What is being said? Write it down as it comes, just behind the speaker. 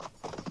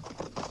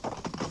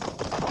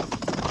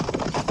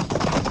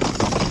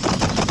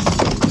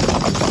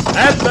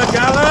At the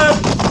gallop!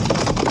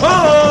 Ho!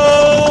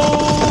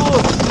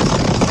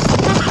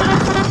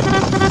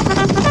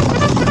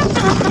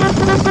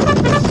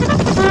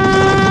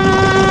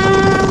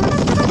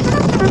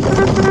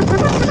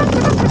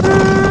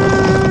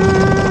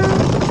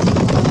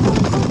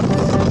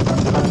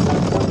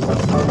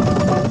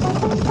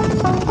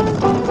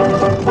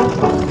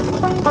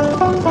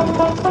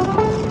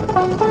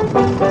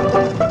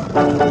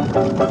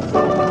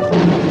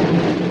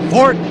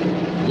 Fort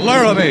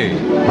Laramie.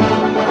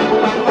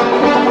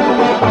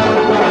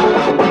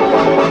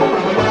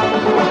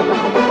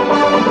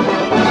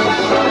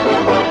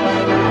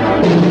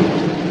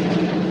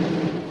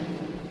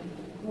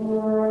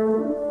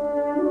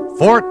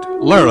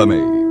 Fort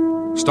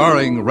Laramie,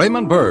 starring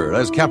Raymond Burr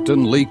as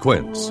Captain Lee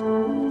Quince.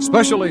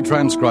 Specially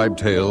transcribed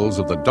tales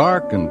of the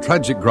dark and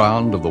tragic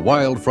ground of the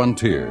wild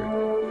frontier.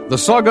 The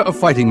saga of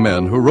fighting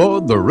men who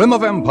rode the rim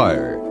of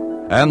empire.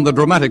 And the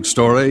dramatic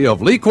story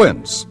of Lee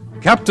Quince,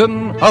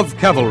 Captain of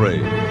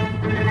Cavalry.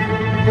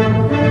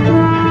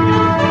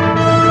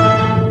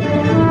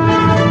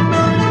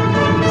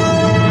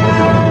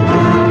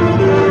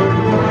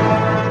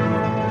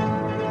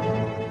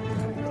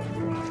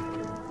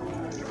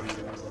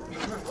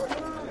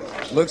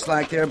 Looks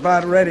like they're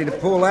about ready to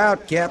pull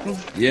out, Captain.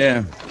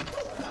 Yeah.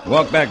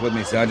 Walk back with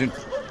me, Sergeant.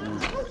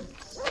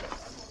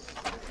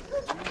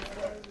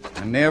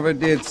 I never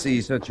did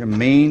see such a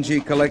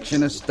mangy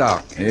collection of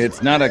stock.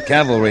 It's not a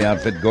cavalry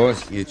outfit,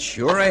 Gorse. It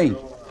sure ain't.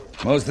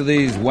 Most of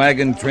these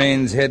wagon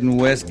trains heading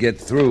west get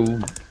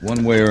through,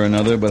 one way or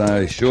another, but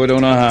I sure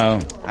don't know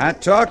how. I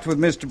talked with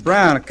Mr.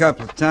 Brown a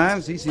couple of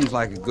times. He seems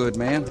like a good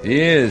man.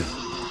 He is.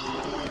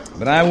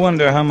 But I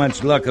wonder how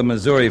much luck a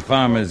Missouri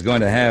farmer is going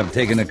to have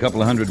taking a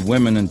couple of hundred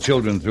women and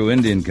children through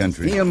Indian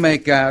country. He'll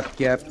make out,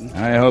 Captain.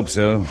 I hope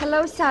so.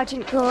 Hello,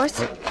 Sergeant Gorse.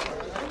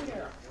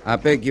 I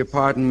beg your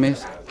pardon,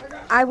 miss?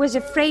 I was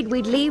afraid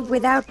we'd leave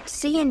without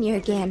seeing you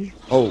again.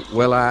 Oh,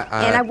 well,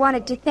 And I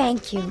wanted to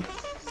thank you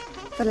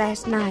for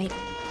last night.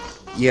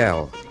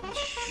 Yeah,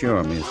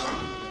 sure, miss.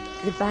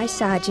 Goodbye,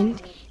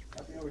 Sergeant.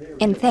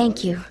 And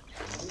thank you.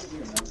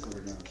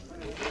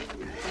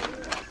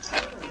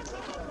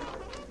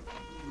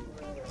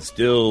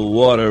 Still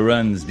water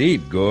runs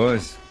deep,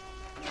 Gorse.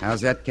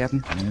 How's that,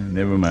 Captain?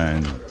 Never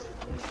mind.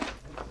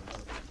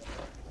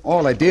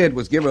 All I did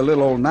was give her a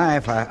little old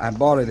knife. I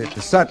bought it at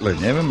the sutler's.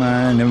 Never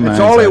mind. That's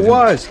all Sergeant. it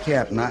was,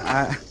 Captain.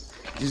 I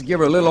just give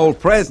her a little old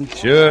present.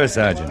 Sure,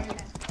 Sergeant.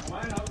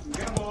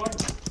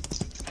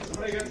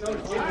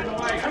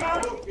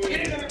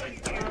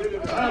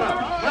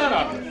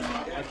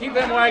 Keep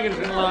them wagons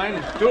in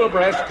line, two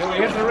abreast, till we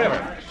hit the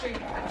river.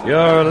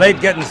 You're late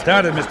getting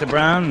started, Mr.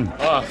 Brown.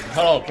 Oh,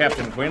 hello,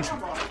 Captain Quince.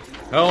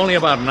 Only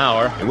about an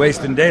hour. You're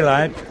wasting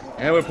daylight.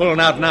 Yeah, we're pulling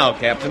out now,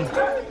 Captain.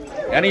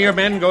 Any of your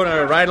men going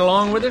to ride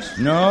along with us?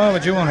 No,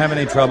 but you won't have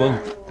any trouble.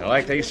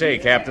 Like they say,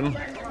 Captain,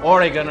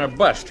 Oregon or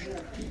bust.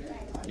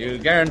 You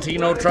guarantee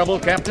no trouble,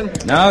 Captain?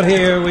 Out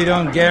here, we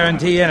don't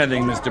guarantee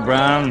anything, Mr.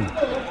 Brown.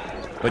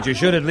 But you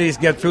should at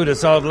least get through to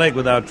Salt Lake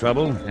without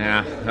trouble.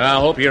 Yeah, I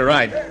hope you're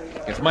right.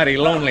 It's mighty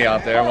lonely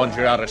out there once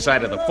you're out of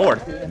sight of the fort.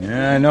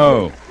 Yeah, I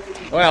know.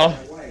 Well,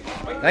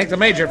 thank the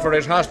Major for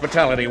his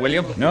hospitality, will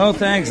you? No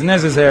thanks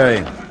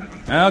necessary.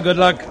 Well, good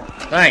luck.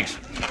 Thanks.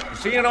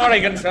 See you in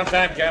Oregon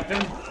sometime,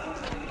 Captain.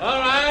 All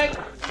right,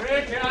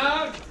 stretch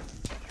out.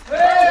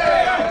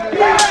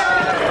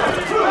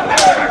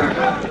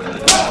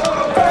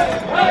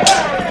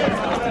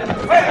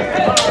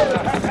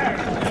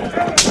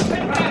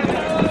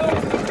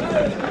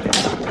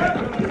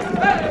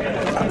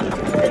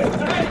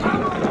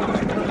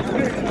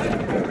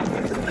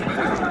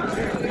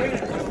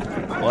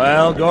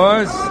 Well,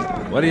 Gorse,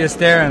 what are you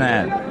staring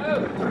at?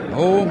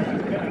 Oh,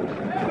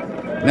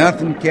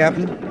 nothing,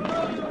 Captain.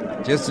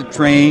 Just a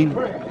train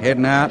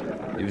heading out.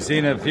 You've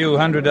seen a few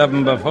hundred of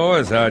them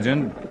before,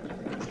 Sergeant.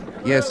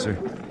 Yes, sir.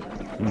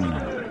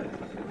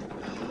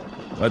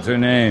 What's her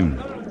name?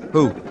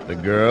 Who? The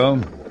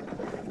girl?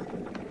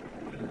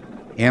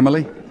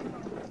 Emily?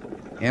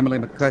 Emily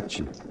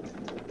McCutcheon.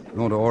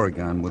 Going to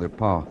Oregon with her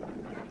pa.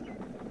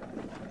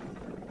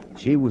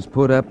 She was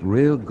put up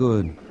real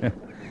good.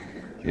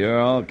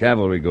 You're all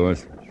cavalry,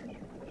 Gorse.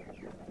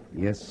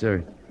 Yes,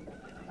 sir.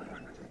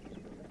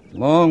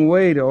 Long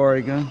way to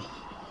Oregon.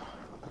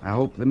 I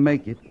hope they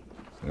make it.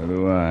 So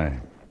do I.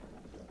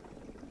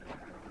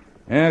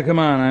 Yeah, come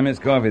on. I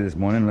missed coffee this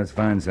morning. Let's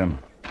find some.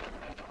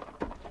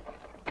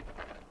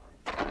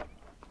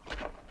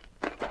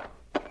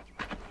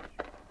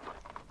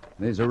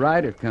 There's a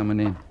rider coming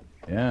in.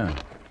 Yeah.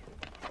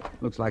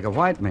 Looks like a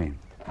white man,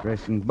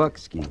 dressed in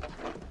buckskin.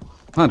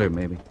 Hunter,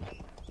 maybe.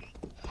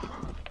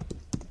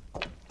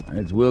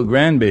 It's Will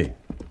Granby.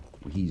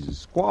 He's a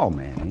squaw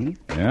man, ain't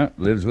he? Yeah,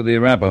 lives with the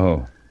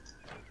Arapaho.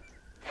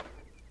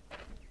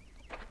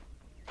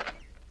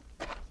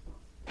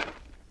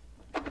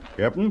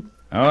 Captain?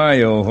 How are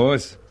you, old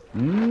horse?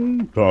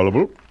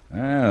 Tolerable.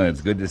 Well,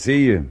 it's good to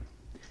see you.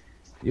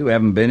 You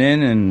haven't been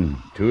in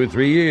 2 or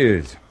 3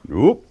 years.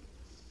 Nope.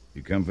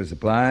 You come for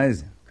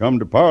supplies? Come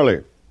to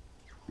parley.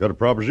 Got a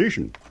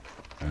proposition.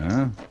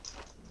 Huh?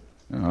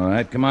 All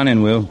right, come on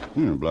in, Will.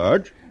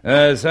 Oblige.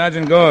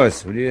 Sergeant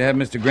Gorse, will you have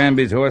Mr.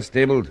 Granby's horse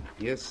stabled?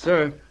 Yes,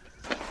 sir.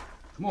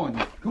 Come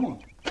on, come on.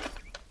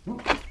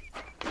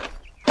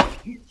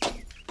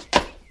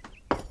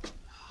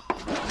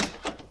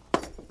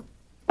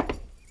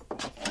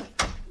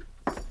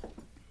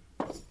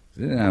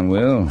 Sit down,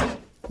 Will.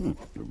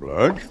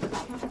 Oblige.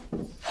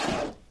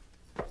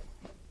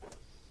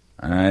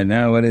 All right,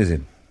 now what is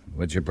it?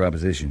 What's your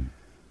proposition?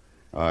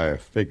 I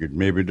figured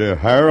maybe to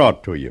hire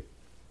out to you.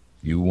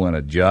 You want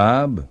a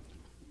job?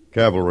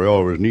 Cavalry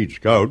always needs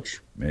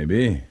scouts.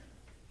 Maybe.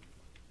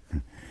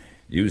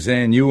 You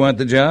saying you want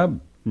the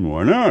job?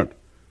 Why not?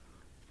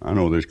 I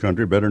know this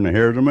country better than the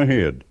hairs on my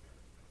head.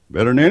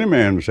 Better than any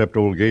man except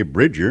old Gabe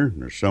Bridger.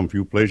 There's some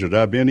few places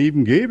I've been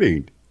even Gabe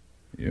ain't.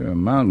 You're a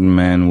mountain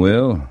man,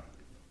 Will.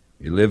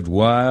 You lived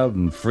wild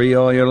and free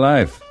all your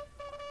life.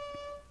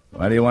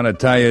 Why do you want to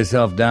tie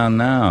yourself down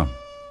now?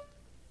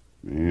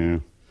 Yeah.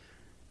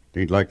 It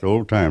ain't like the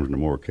old times no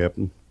more,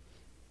 Captain.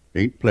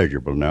 Ain't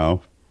pleasurable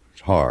now.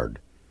 It's hard.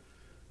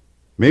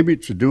 Maybe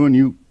it's a doing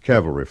you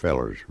cavalry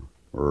fellers,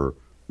 or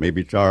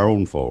maybe it's our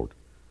own fault.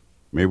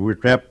 Maybe we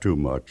trapped too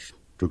much,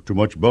 took too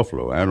much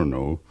buffalo, I don't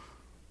know.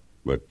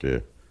 But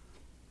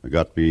I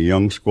got to be a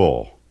young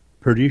squaw,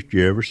 prettiest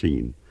you ever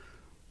seen.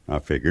 I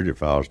figured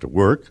if I was to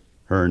work,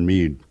 her and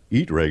me'd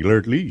eat regular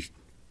at least.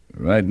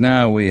 Right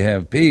now we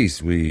have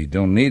peace. We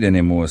don't need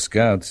any more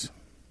scouts.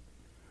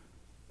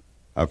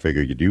 I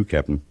figure you do,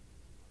 Captain.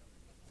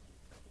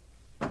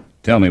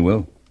 Tell me,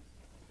 Will.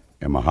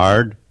 Am I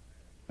hired?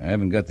 I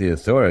haven't got the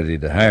authority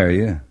to hire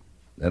you.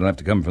 That'll have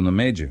to come from the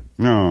major.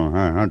 No,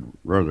 I'd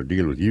rather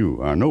deal with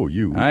you. I know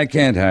you. I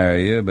can't hire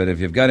you, but if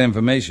you've got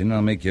information,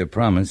 I'll make you a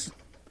promise.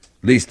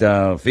 At least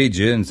I'll feed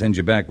you and send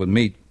you back with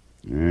meat.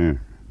 Yeah,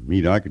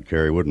 meat I could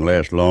carry wouldn't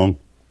last long.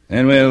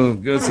 Then we'll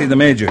go see the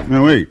major.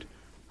 Now, wait.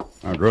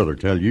 I'd rather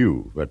tell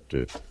you, but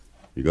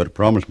you got to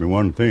promise me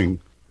one thing.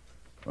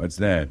 What's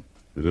that?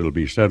 That it'll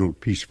be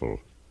settled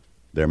peaceful.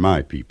 They're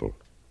my people.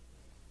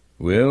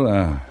 Will,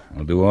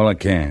 I'll do all I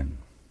can.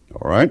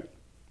 All right?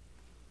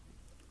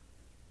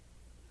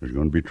 There's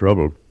going to be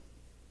trouble.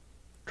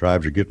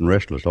 Tribes are getting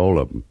restless, all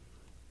of them.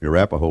 The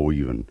Arapaho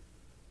even.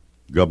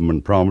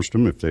 Government promised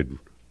them if they'd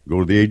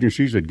go to the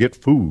agencies, they'd get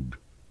food,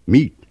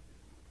 meat.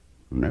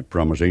 And that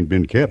promise ain't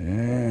been kept.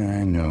 Yeah,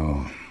 I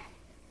know.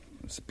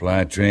 The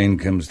supply train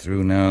comes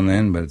through now and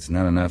then, but it's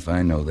not enough,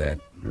 I know that.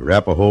 The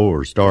Arapaho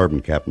are starving,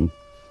 Captain.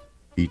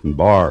 Eating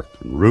bark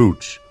and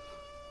roots.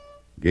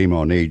 Game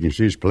on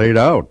agencies played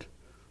out.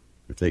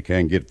 If they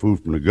can't get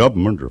food from the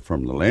government or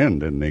from the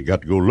land, then they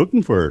got to go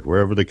looking for it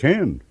wherever they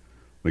can.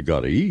 They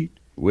got to eat.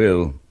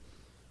 Will,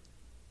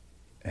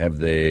 have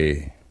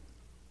they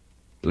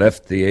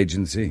left the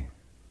agency?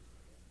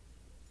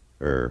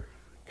 They're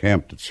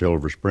camped at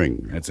Silver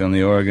Spring. That's on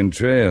the Oregon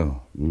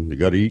Trail. They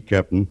got to eat,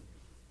 Captain.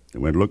 They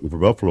went looking for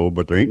buffalo,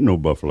 but there ain't no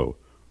buffalo.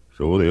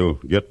 So they'll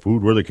get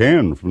food where they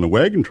can from the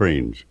wagon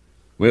trains.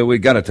 Well, we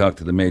got to talk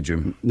to the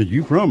major. Did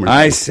you promise?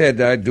 I said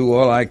I'd do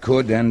all I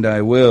could, and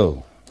I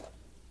will.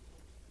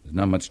 There's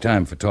not much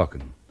time for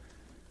talking.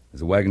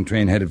 There's a wagon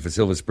train headed for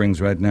Silver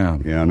Springs right now.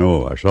 Yeah, I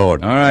know. I saw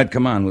it. All right,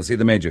 come on. We'll see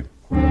the major.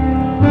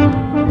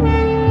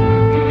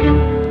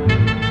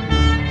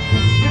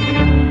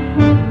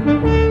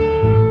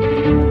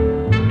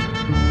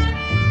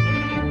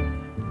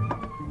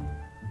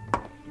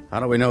 How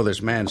do we know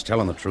this man's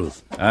telling the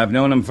truth? I've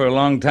known him for a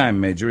long time,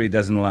 Major. He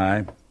doesn't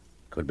lie.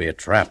 Could be a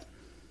trap.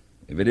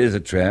 If it is a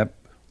trap,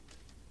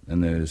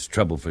 then there's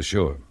trouble for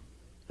sure.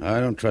 I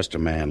don't trust a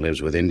man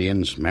lives with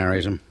Indians,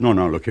 marries them. No,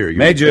 look here.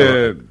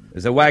 Major,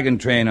 there's a wagon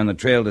train on the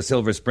trail to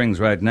Silver Springs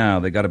right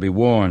now. They got to be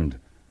warned.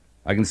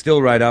 I can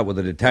still ride out with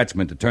a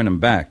detachment to turn them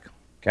back.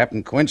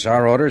 Captain Quince,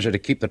 our orders are to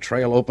keep the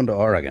trail open to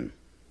Oregon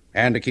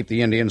and to keep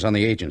the Indians on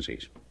the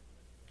agencies.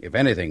 If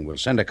anything, we'll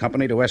send a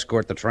company to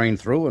escort the train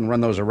through and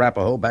run those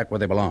Arapaho back where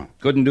they belong.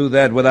 Couldn't do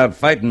that without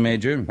fighting,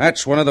 Major.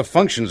 That's one of the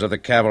functions of the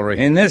cavalry.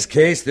 In this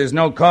case, there's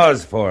no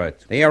cause for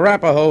it. The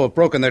Arapaho have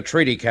broken their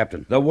treaty,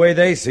 Captain. The way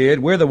they see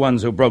it, we're the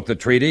ones who broke the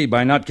treaty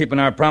by not keeping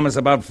our promise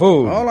about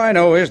food. All I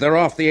know is they're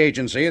off the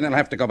agency and they'll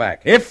have to go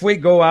back. If we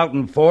go out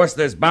in force,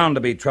 there's bound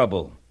to be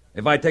trouble.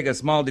 If I take a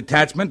small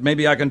detachment,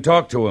 maybe I can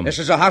talk to them. This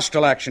is a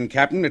hostile action,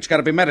 Captain. It's got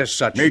to be met as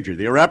such. Major,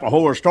 the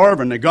Arapaho are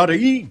starving. They got to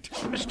eat.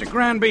 Mr.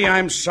 Granby,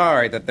 I'm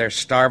sorry that they're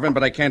starving,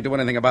 but I can't do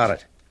anything about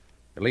it.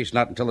 At least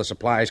not until the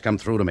supplies come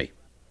through to me.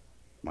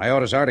 My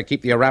orders are to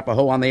keep the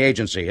Arapaho on the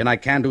agency, and I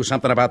can do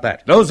something about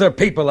that. Those are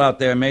people out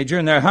there, Major,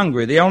 and they're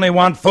hungry. They only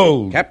want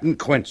food. Captain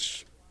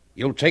Quince,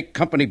 you'll take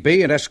Company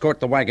B and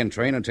escort the wagon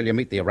train until you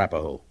meet the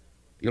Arapaho.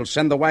 You'll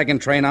send the wagon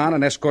train on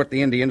and escort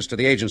the Indians to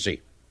the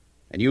agency,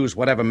 and use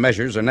whatever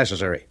measures are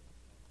necessary.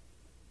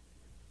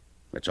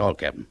 That's all,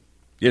 Captain.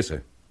 Yes,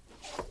 sir.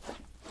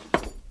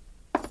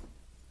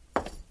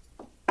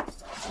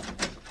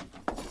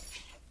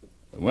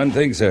 One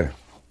thing, sir.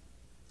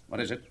 What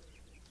is it?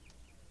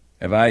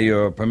 Have I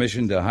your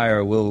permission to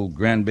hire Will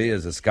Granby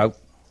as a scout?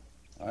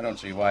 I don't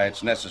see why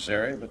it's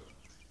necessary, but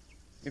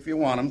if you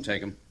want him,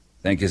 take him.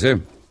 Thank you,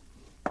 sir.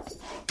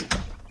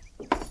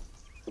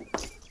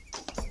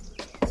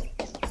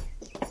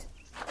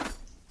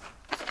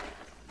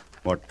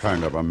 What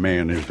kind of a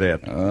man is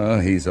that? Oh,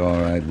 he's all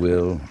right,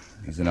 Will.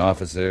 He's an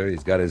officer.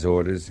 He's got his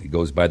orders. He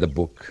goes by the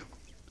book.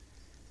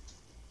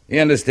 He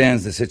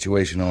understands the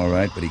situation all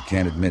right, but he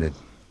can't admit it.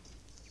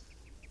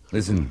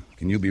 Listen,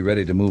 can you be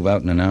ready to move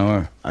out in an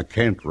hour? I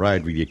can't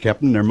ride with you,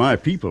 Captain. They're my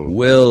people.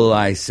 Will,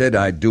 I said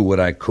I'd do what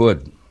I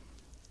could.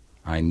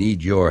 I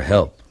need your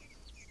help.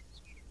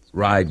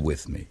 Ride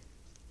with me.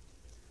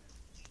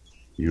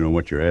 You know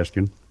what you're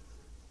asking?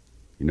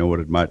 You know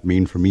what it might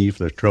mean for me if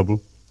there's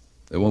trouble?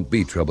 There won't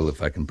be trouble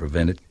if I can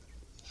prevent it.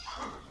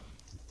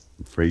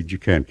 I'm afraid you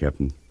can't,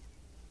 Captain.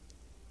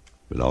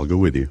 But I'll go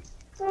with you.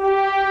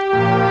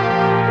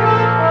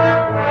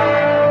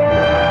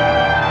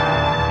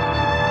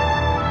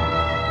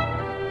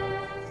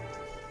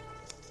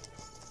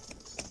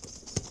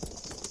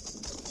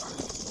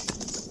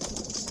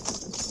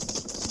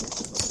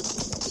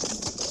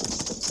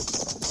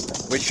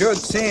 We should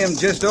see him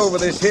just over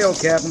this hill,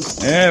 Captain.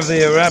 Yeah, if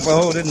the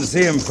Arapaho didn't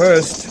see him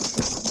first.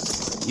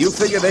 You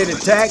figure they'd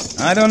attack?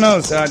 I don't know,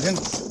 Sergeant,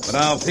 but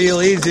I'll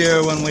feel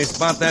easier when we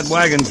spot that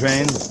wagon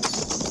train.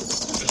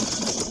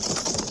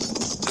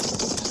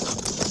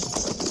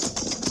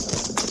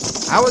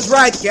 I was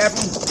right,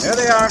 Captain. There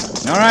they are.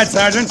 All right,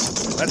 Sergeant.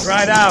 Let's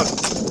ride out.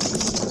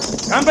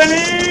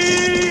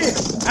 Company!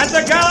 At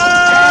the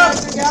gallop!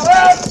 At the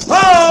gallop!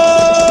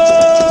 Ho!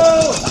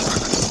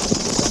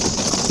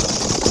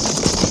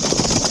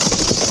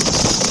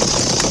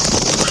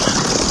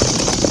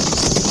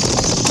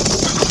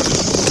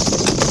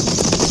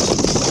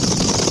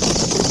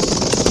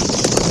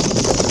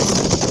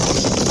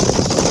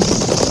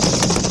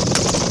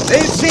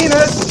 They've seen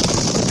us.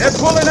 They're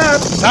pulling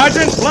up.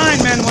 Sergeant,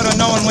 blind men would have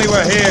known we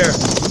were here.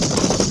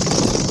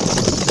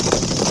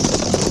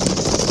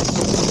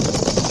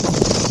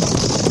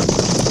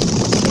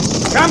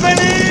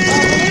 Company!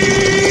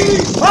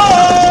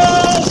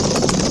 Hold!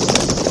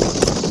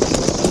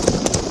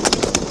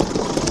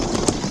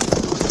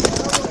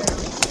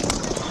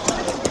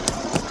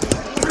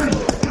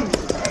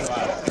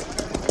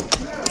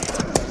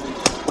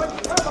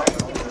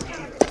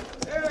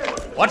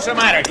 What's the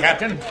matter,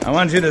 Captain? I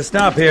want you to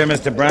stop here,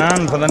 Mr.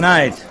 Brown, for the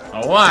night.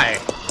 Oh, why?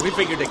 We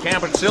figured to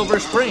camp at Silver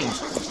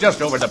Springs. It's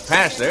just over the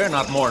pass there,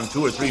 not more than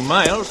 2 or 3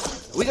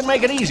 miles. We can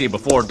make it easy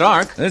before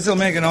dark. This'll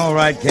make an all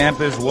right camp.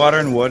 There's water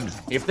and wood.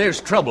 If there's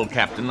trouble,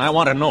 Captain, I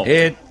want to know.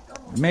 It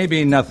may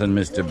be nothing,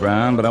 Mr.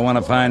 Brown, but I want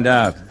to find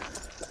out.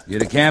 You're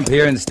to camp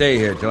here and stay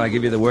here till I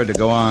give you the word to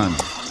go on.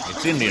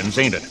 It's Indians,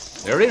 ain't it?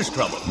 There is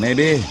trouble.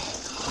 Maybe,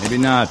 maybe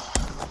not.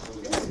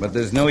 But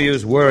there's no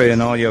use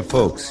worrying all your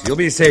folks. You'll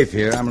be safe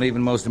here. I'm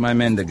leaving most of my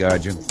men to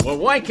guard you. Well,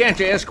 why can't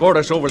you escort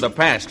us over the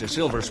pass to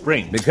Silver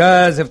Springs?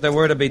 Because if there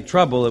were to be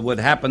trouble, it would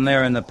happen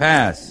there in the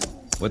pass,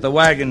 with the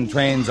wagon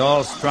trains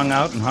all strung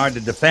out and hard to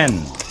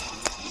defend.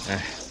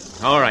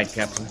 All right,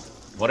 Captain.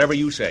 Whatever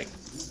you say.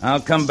 I'll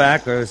come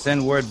back or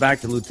send word back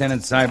to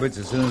Lieutenant Syberts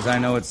as soon as I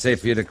know it's safe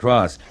for you to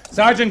cross.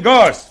 Sergeant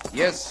Gorse!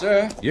 Yes,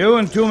 sir. You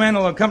and 2 men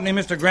will accompany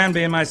Mr.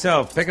 Granby and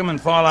myself. Pick 'em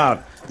and fall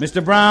out.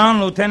 Mr.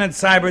 Brown, Lieutenant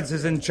Syberts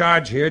is in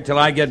charge here till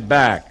I get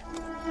back.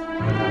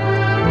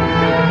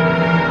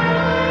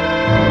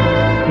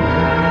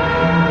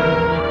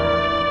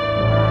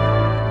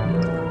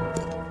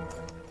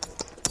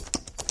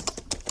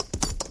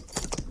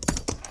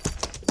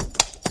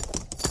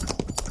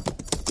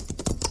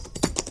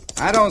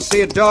 I don't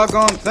see a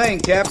doggone thing,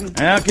 Captain.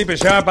 I'll keep a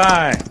sharp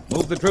eye.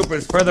 Move the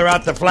troopers further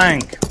out the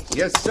flank.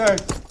 Yes, sir.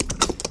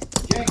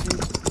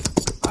 Jenkins,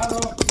 I'll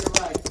off to your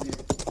right, sir.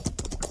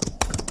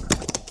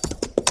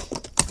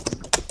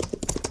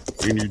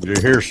 We need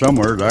to hear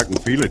somewhere that I can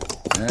feel it.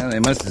 Well, they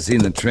must have seen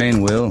the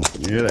train, Will.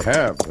 Yeah, they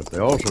have, but they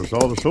also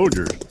saw the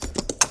soldiers.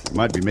 They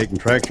might be making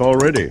tracks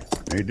already.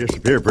 They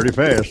disappear pretty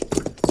fast.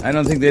 I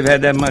don't think they've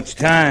had that much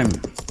time.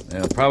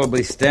 They'll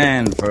probably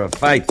stand for a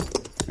fight.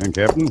 And,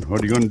 Captain,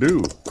 what are you going to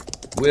do?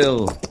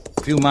 Will,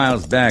 a few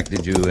miles back,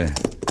 did you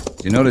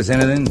notice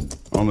anything?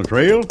 On the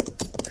trail?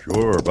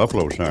 Sure,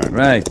 buffalo sign.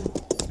 Right.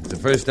 It's the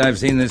first I've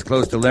seen this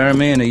close to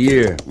Laramie in a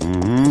year.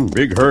 Mm-hmm.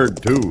 Big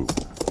herd, too.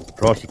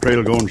 Across the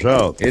trail going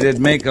south. It'd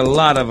make a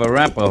lot of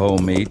Arapaho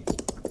meat.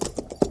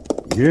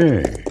 Yeah,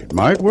 it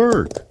might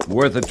work.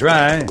 Worth a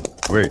try.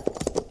 Wait.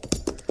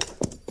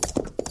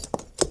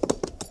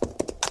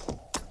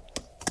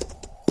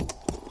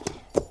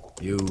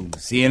 You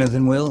see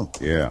anything, Will?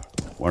 Yeah,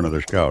 one of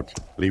the scouts.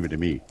 Leave it to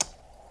me.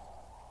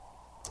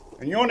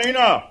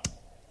 Nina!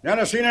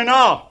 Nana sina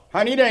na!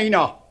 Hanida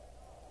ina!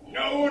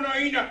 No, no,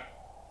 ina.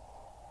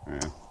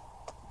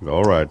 Yeah.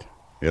 All right.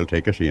 They'll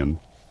take us in.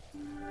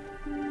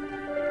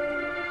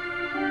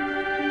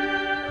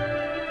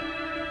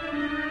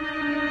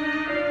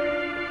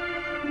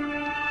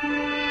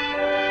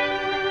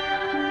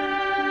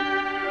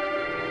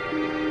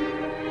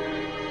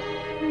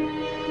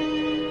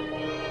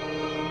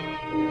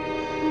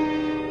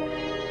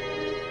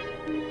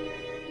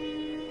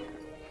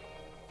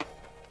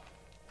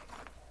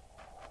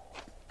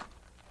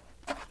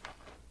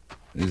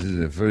 This is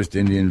the first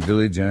Indian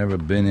village I ever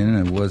been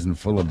in that wasn't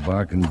full of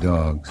barking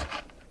dogs.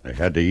 They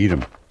had to eat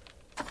 'em.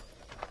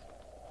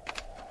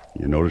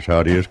 You notice how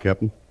it is,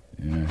 Captain?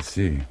 Yeah, I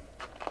see.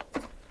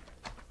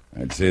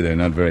 I'd say they're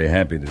not very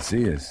happy to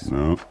see us.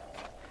 No.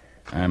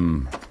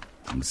 I'm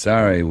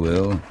sorry,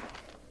 Will,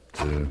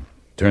 to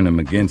turn them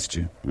against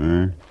you.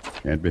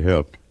 Can't be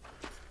helped.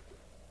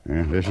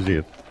 This is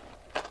it.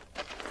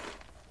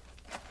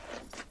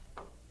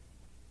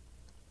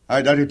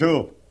 Hi, Daddy,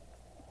 too.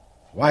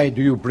 Why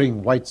do you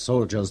bring white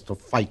soldiers to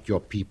fight your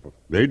people?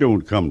 They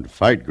don't come to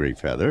fight,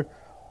 Greyfeather.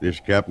 This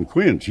Captain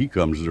Quince, he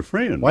comes as a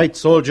friend. White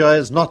soldier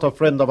is not a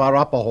friend of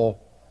Arapaho.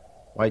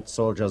 White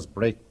soldiers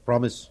break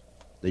promise.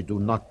 They do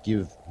not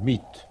give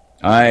meat.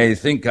 I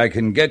think I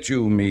can get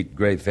you meat,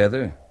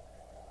 Greyfeather.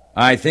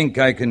 I think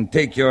I can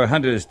take your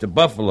hunters to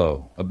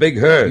Buffalo, a big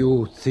herd.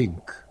 You think.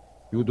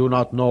 You do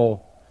not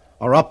know.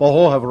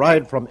 Arapaho have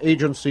ride from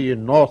agency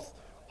in north,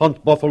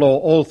 hunt buffalo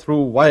all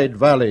through Wide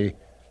Valley.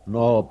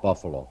 No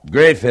buffalo.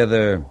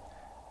 Greyfeather,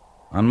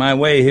 on my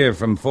way here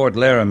from Fort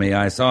Laramie,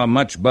 I saw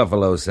much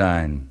buffalo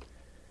sign.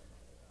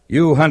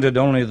 You hunted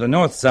only the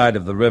north side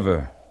of the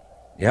river.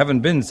 You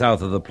haven't been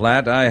south of the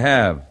Platte. I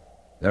have.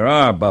 There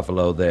are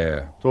buffalo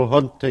there. To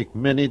hunt take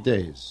many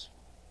days.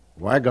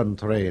 Wagon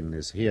train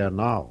is here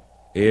now.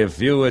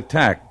 If you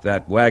attack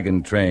that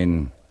wagon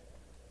train,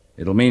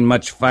 it'll mean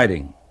much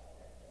fighting.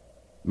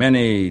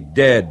 Many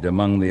dead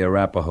among the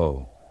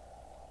Arapaho.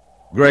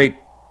 Great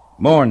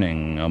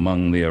mourning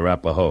among the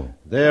Arapaho.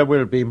 There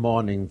will be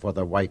mourning for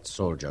the white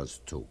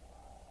soldiers, too.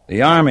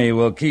 The army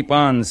will keep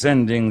on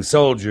sending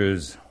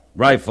soldiers,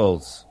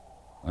 rifles,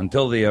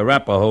 until the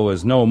Arapaho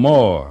is no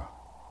more.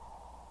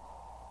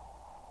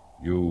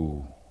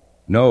 You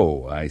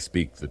know I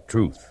speak the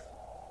truth.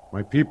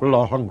 My people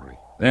are hungry.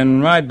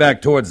 Then ride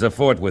back towards the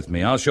fort with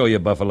me. I'll show you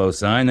buffalo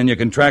sign, and you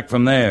can track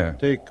from there.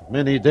 Take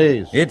many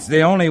days. It's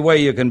the only way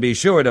you can be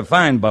sure to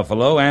find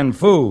buffalo and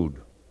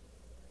food.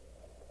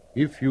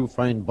 If you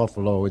find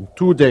buffalo in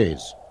 2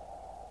 days,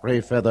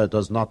 Greyfeather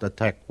does not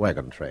attack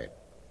wagon train.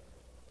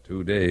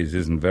 2 days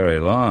isn't very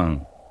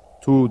long.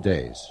 2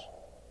 days.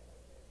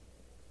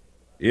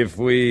 If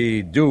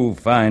we do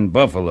find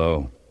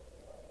buffalo,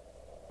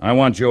 I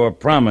want your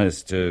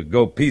promise to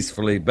go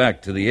peacefully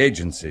back to the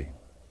agency.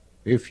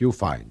 If you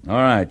find. All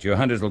right, your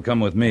hunters will come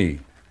with me.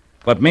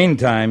 But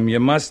meantime, you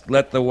must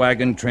let the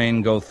wagon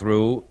train go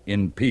through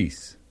in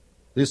peace.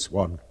 This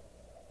one.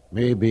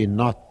 Maybe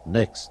not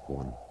next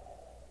one.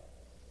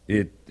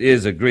 It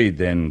is agreed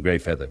then,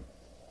 Greyfeather.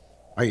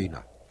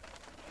 Aina.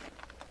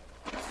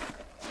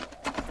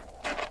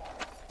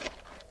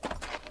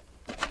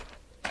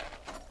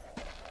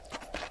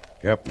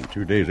 Captain,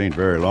 2 days ain't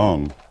very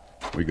long.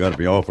 We gotta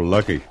be awful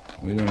lucky.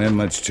 We don't have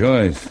much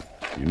choice.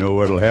 You know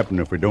what'll happen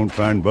if we don't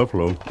find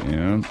buffalo.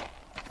 Yeah?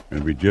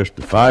 There'll be just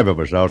the 5 of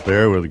us out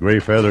there with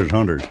Greyfeather's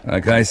hunters.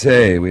 Like I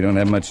say, we don't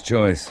have much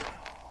choice.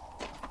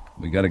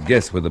 We gotta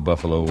guess where the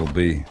buffalo will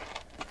be.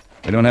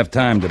 We don't have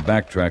time to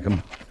backtrack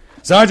them.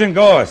 Sergeant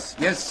Gorse!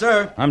 Yes,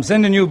 sir. I'm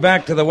sending you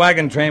back to the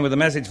wagon train with a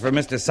message for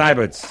Mr.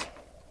 Seiberts.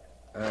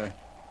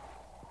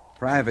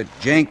 Private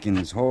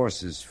Jenkins'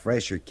 horse is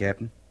fresher,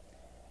 Captain.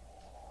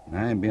 And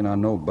I ain't been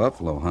on no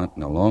buffalo hunt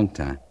in a long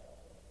time.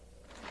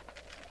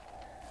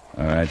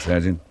 All right,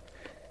 Sergeant.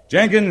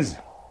 Jenkins,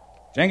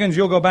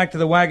 you'll go back to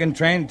the wagon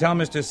train and tell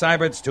Mr.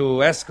 Seiberts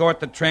to escort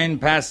the train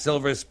past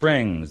Silver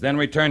Springs, then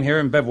return here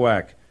and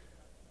bivouac.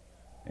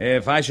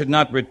 If I should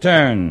not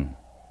return,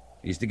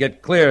 he's to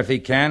get clear if he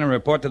can and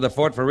report to the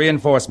fort for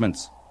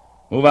reinforcements.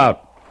 Move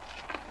out.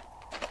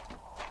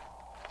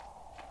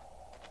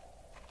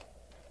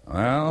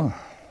 Well,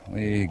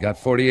 we got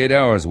 48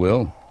 hours,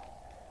 Will.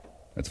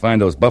 Let's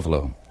find those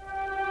buffalo.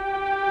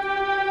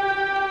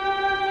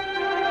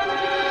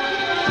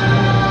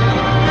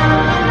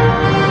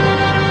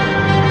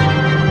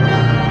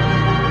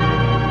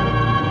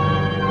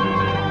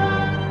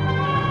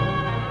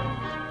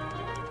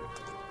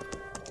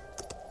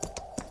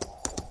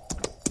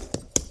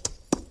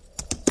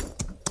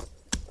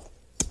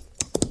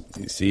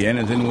 You see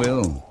anything,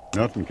 Will?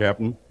 Nothing,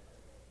 Captain.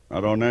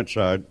 Not on that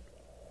side.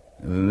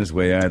 Nothing this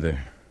way either.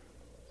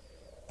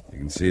 You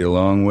can see a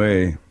long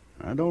way.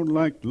 I don't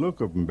like the look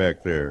of 'em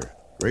back there.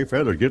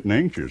 Greyfeather's getting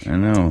anxious. I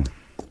know.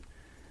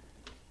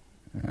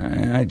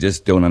 I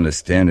just don't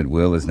understand it,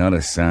 Will. It's not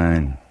a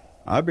sign.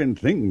 I've been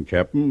thinking,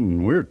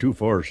 Captain, we're too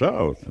far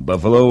south. The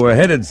buffalo were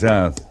headed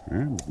south.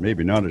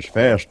 Maybe not as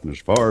fast and as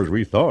far as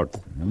we thought.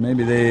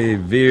 Maybe they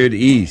veered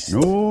east.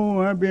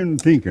 No, I've been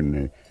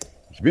thinking.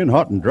 It's been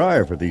hot and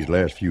dry for these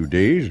last few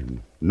days,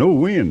 and no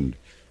wind.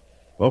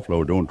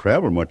 Buffalo don't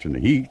travel much in the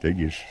heat. They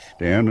just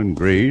stand and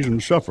graze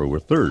and suffer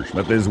with thirst.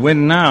 But there's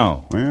wind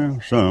now. Well,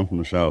 some from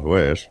the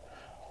southwest.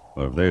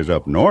 Well, if there's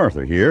up north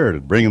of here,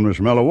 it'd bring them the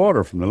smell of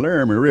water from the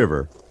Laramie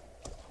River.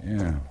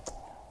 Yeah,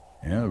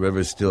 the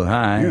river's still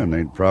high. Yeah, and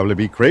they'd probably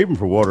be craving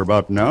for water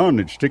about now, and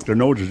they'd stick their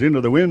noses into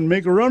the wind and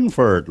make a run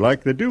for it,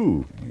 like they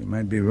do. You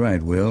might be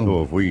right, Will.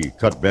 So if we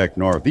cut back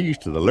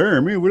northeast to the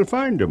Laramie, we'll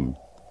find them.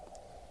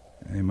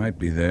 They might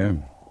be there.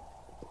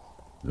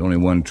 There's only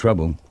one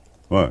trouble.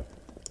 What?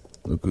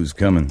 Look who's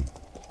coming.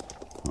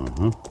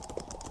 Uh-huh.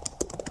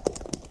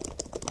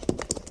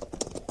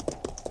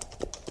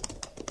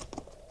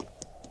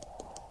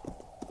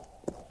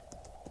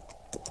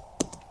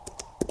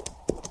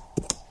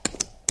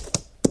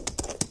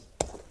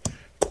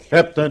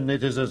 Captain,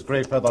 it is as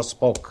Greyfeather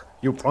spoke.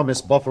 You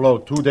promised buffalo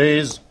 2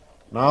 days.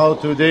 Now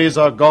 2 days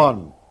are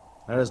gone.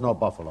 There is no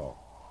buffalo.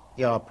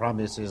 Your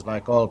promise is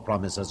like all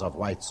promises of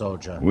white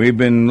soldier. We've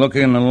been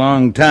looking a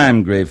long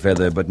time,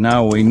 Greyfeather, but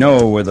now we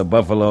know where the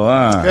buffalo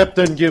are.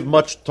 Captain, give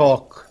much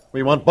talk.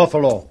 We want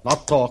buffalo,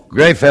 not talk.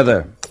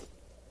 Greyfeather,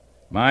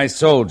 my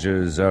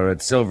soldiers are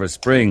at Silver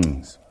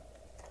Springs.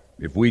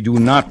 If we do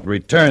not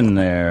return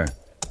there,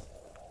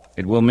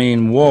 it will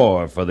mean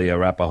war for the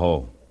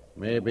Arapaho.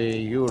 Maybe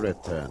you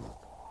return,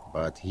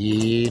 but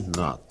he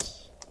not.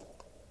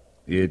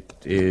 It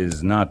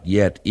is not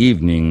yet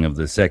evening of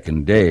the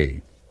second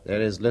day.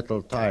 There is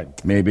little time.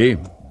 Maybe,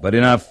 but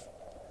enough.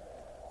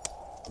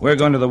 We're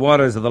going to the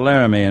waters of the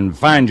Laramie and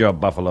find your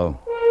buffalo.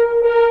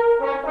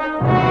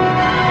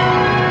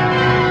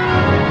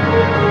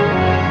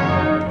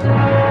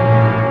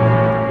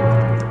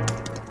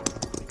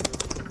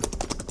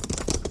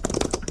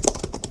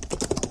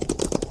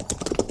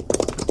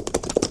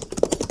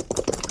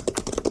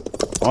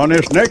 On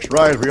this next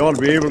rise, we ought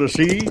to be able to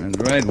see. That's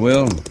right,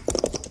 Will.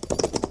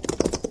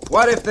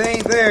 What if they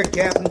ain't there,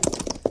 Captain?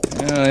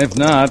 If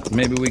not,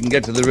 maybe we can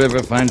get to the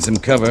river, find some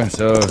cover.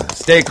 So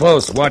stay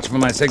close. Watch for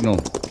my signal.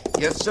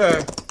 Yes,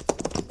 sir.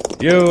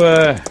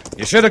 You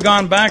should have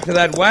gone back to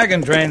that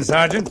wagon train,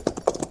 Sergeant.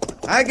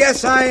 I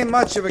guess I ain't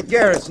much of a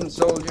garrison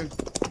soldier.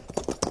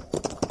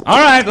 All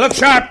right, look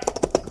sharp.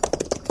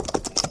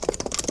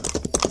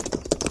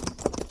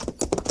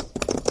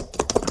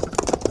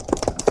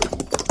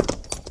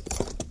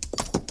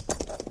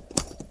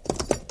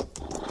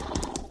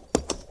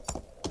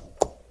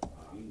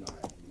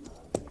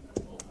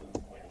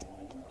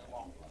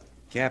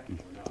 Captain,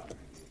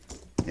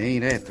 they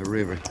ain't at the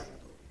river.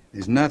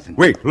 There's nothing.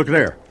 Wait, look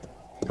there.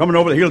 Coming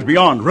over the hills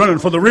beyond, running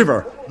for the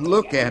river.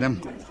 Look at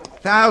 'em.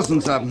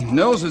 Thousands of 'em,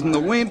 noses in the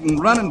wind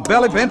and running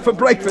belly bent for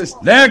breakfast.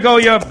 There go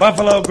your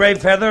buffalo,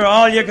 Greyfeather,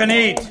 all you can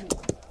eat.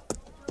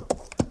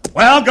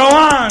 Well, go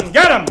on,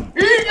 get 'em.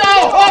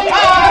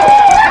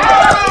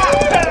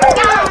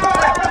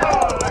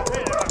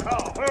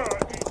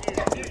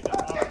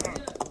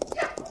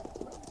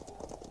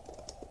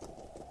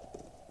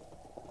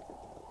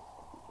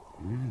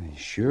 They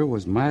sure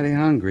was mighty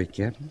hungry,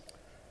 Captain.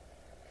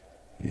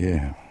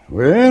 Yeah,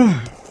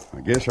 Well,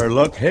 I guess our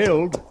luck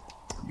held.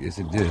 guess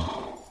it did.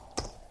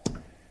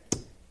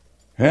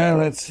 Well,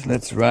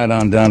 let's ride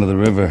on down to the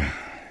river.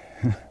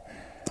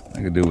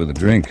 I could do with a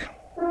drink.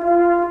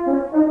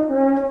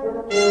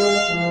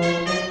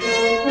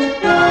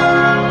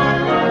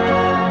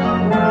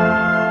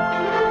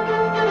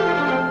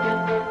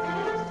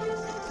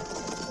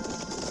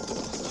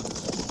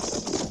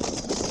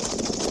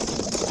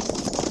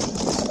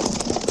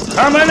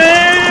 Coming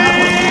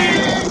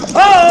in!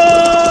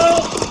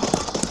 Oh!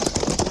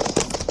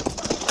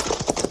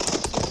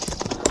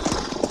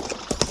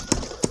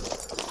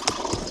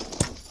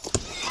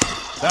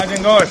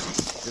 Sergeant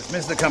Gorse,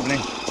 dismiss the company.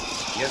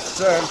 Yes,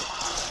 sir.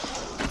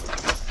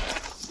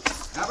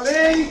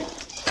 Cavalry,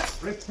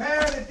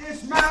 prepare to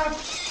dismount.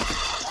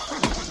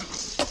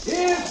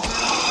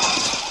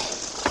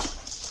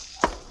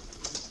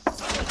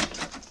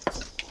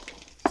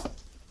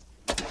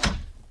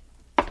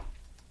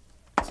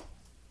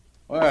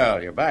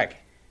 Well, you're back.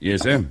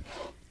 Yes, sir. Did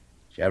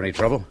you have any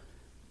trouble?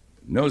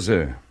 No,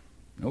 sir.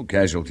 No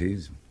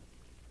casualties.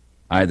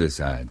 Either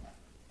side.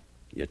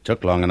 You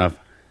took long enough.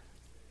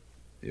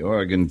 The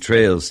Oregon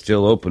Trail's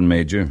still open,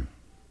 Major.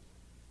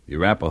 The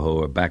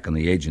Arapaho are back on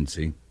the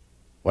agency.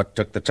 What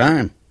took the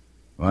time?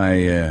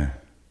 Why,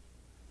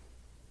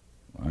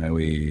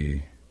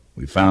 we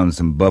found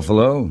some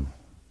buffalo,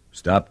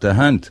 stopped the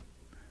hunt.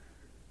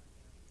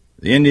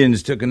 The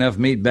Indians took enough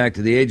meat back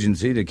to the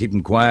agency to keep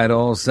them quiet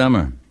all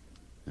summer.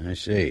 I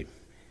see.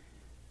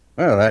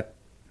 Well, that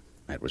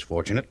was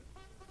fortunate.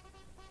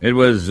 It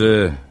was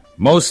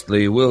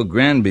mostly Will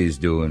Granby's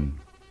doing.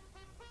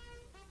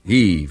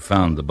 He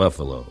found the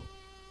buffalo.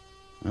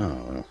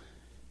 Oh, well.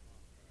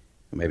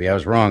 Maybe I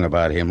was wrong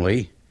about him,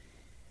 Lee.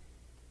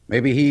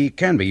 Maybe he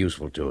can be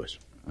useful to us.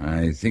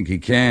 I think he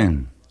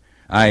can.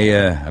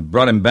 I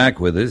brought him back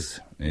with us.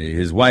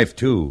 His wife,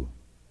 too.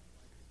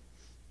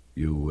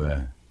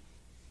 You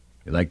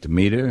like to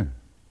meet her?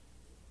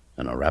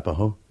 An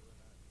Arapaho?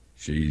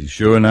 She's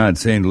sure not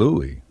St.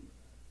 Louis.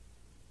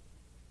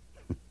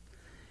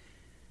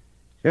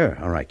 Sure,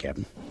 all right,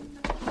 Captain.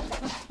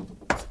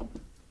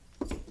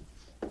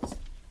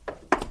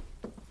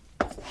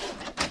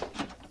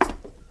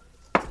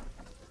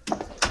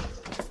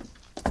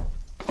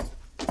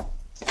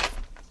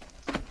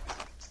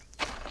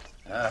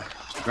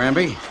 Mr.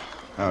 Granby?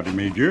 Howdy,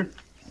 Major.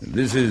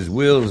 This is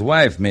Will's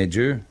wife,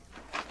 Major.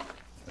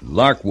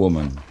 Lark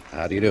woman.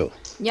 How do you do?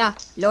 Yeah,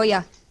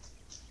 lawyer.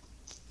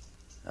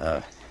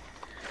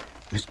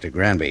 Mr.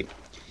 Granby,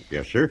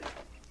 Yes, sir.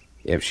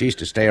 if she's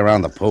to stay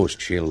around the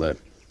post, she'll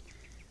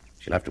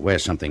have to wear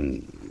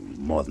something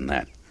more than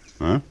that.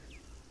 Huh?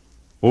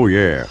 Oh,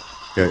 yeah.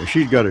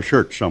 She's got a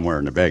shirt somewhere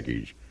in the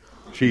baggage.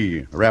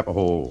 See,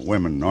 Arapaho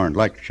women aren't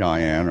like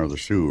Cheyenne or the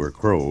Sioux or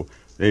Crow.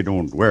 They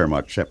don't wear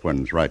much except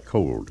when it's right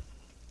cold.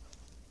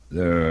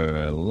 There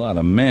are a lot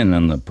of men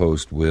on the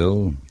post,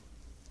 Will.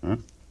 Huh?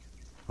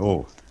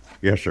 Oh,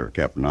 yes, sir,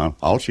 Captain.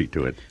 I'll see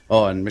to it.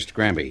 Oh, and Mr.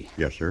 Granby.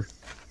 Yes, sir.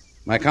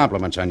 My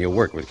compliments on your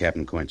work with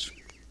Captain Quince.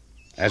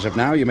 As of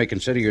now, you may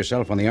consider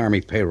yourself on the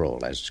Army payroll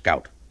as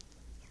scout.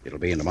 It'll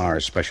be in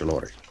tomorrow's special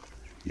orders.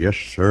 Yes,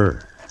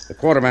 sir. The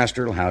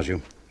quartermaster will house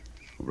you.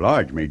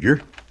 Obliged,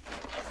 Major.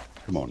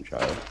 Come on,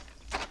 child.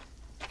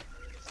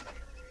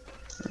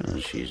 Oh,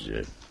 she's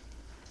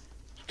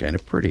kind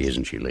of pretty,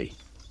 isn't she, Lee?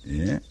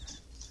 Yeah.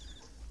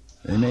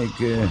 They make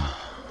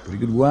pretty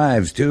good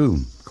wives, too.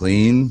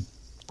 Clean,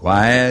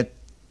 quiet,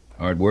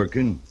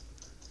 hard-working.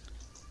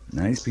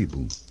 Nice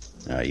people.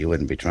 You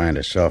wouldn't be trying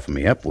to soften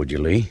me up, would you,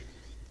 Lee?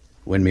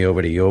 Win me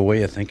over to your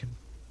way of thinking?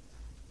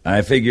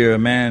 I figure a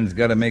man's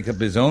got to make up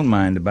his own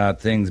mind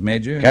about things,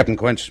 Major. Captain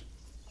Quince.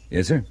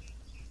 Yes, sir?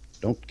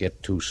 Don't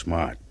get too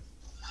smart.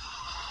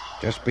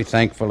 Just be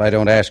thankful I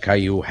don't ask how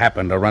you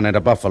happened to run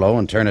into Buffalo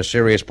and turn a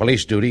serious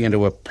police duty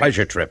into a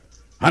pleasure trip.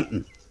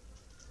 Hunting.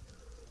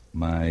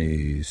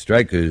 My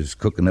striker's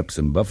cooking up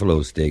some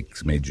buffalo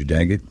steaks, Major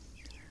Daggett.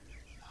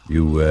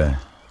 You,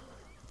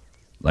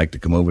 like to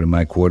come over to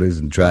my quarters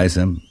and try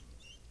some?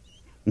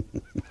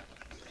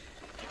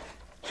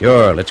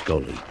 Sure, let's go,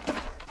 Lee.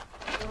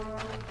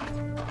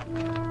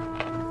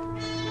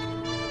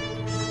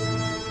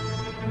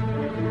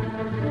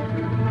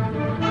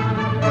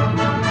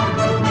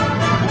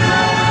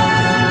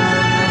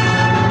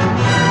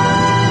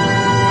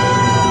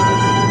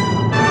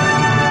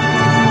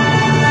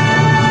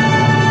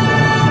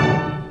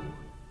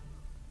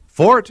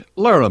 Fort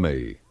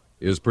Laramie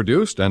is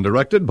produced and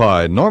directed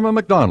by Norma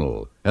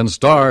MacDonald and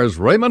stars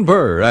Raymond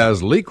Burr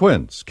as Lee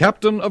Quince,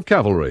 Captain of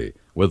Cavalry,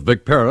 with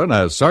Vic Perrin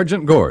as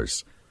Sergeant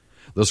Gorse.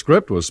 The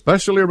script was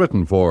specially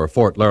written for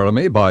Fort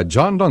Laramie by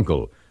John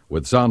Dunkel,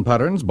 with sound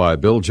patterns by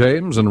Bill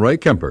James and Ray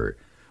Kemper.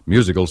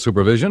 Musical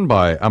supervision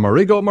by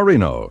Amerigo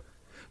Marino.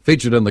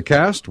 Featured in the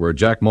cast were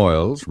Jack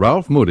Moyles,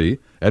 Ralph Moody,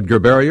 Edgar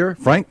Barrier,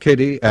 Frank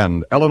Cady,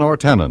 and Eleanor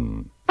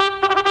Tannen.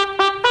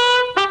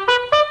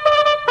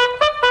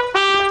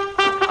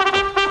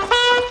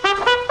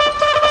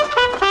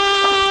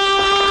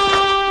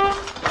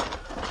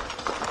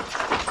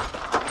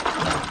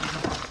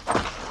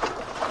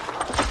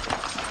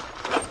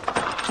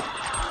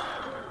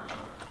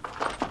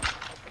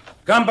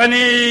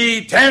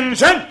 Company,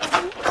 tension!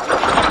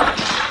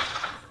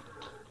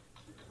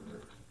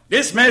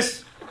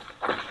 Dismiss!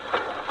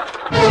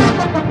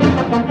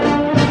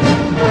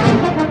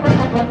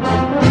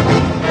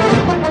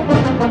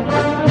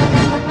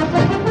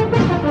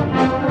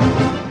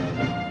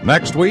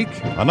 Next week,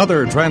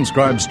 another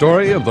transcribed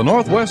story of the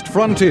Northwest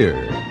frontier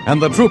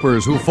and the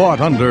troopers who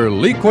fought under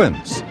Lee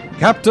Quince,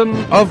 Captain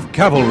of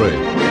Cavalry.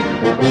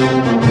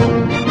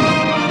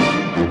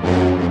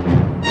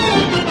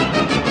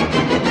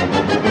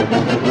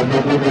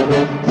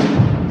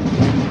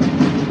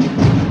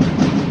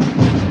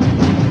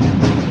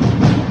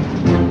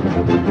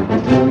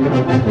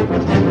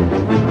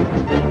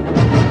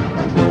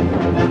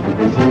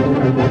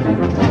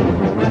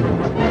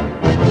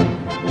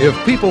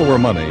 If people were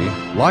money,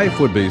 life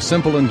would be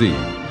simple indeed.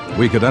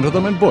 We could enter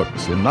them in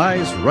books in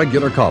nice,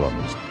 regular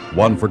columns,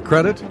 one for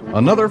credit,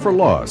 another for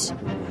loss.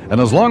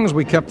 And as long as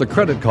we kept the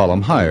credit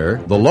column higher,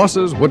 the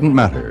losses wouldn't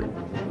matter.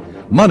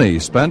 Money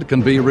spent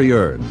can be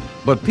re-earned,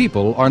 but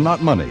people are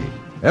not money.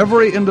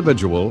 Every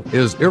individual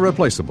is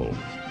irreplaceable.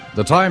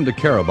 The time to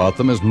care about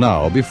them is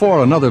now,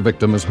 before another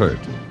victim is hurt.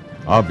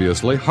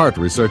 Obviously, heart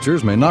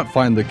researchers may not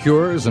find the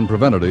cures and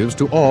preventatives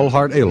to all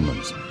heart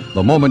ailments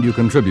the moment you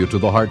contribute to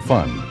the Heart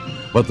Fund.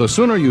 But the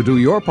sooner you do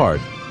your part,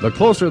 the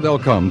closer they'll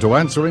come to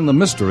answering the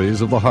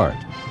mysteries of the heart.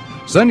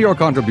 Send your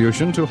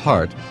contribution to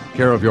Heart,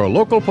 care of your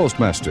local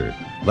postmaster.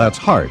 That's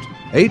Heart,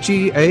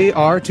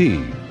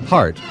 H-E-A-R-T,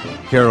 Heart,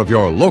 care of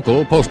your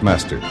local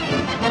postmaster.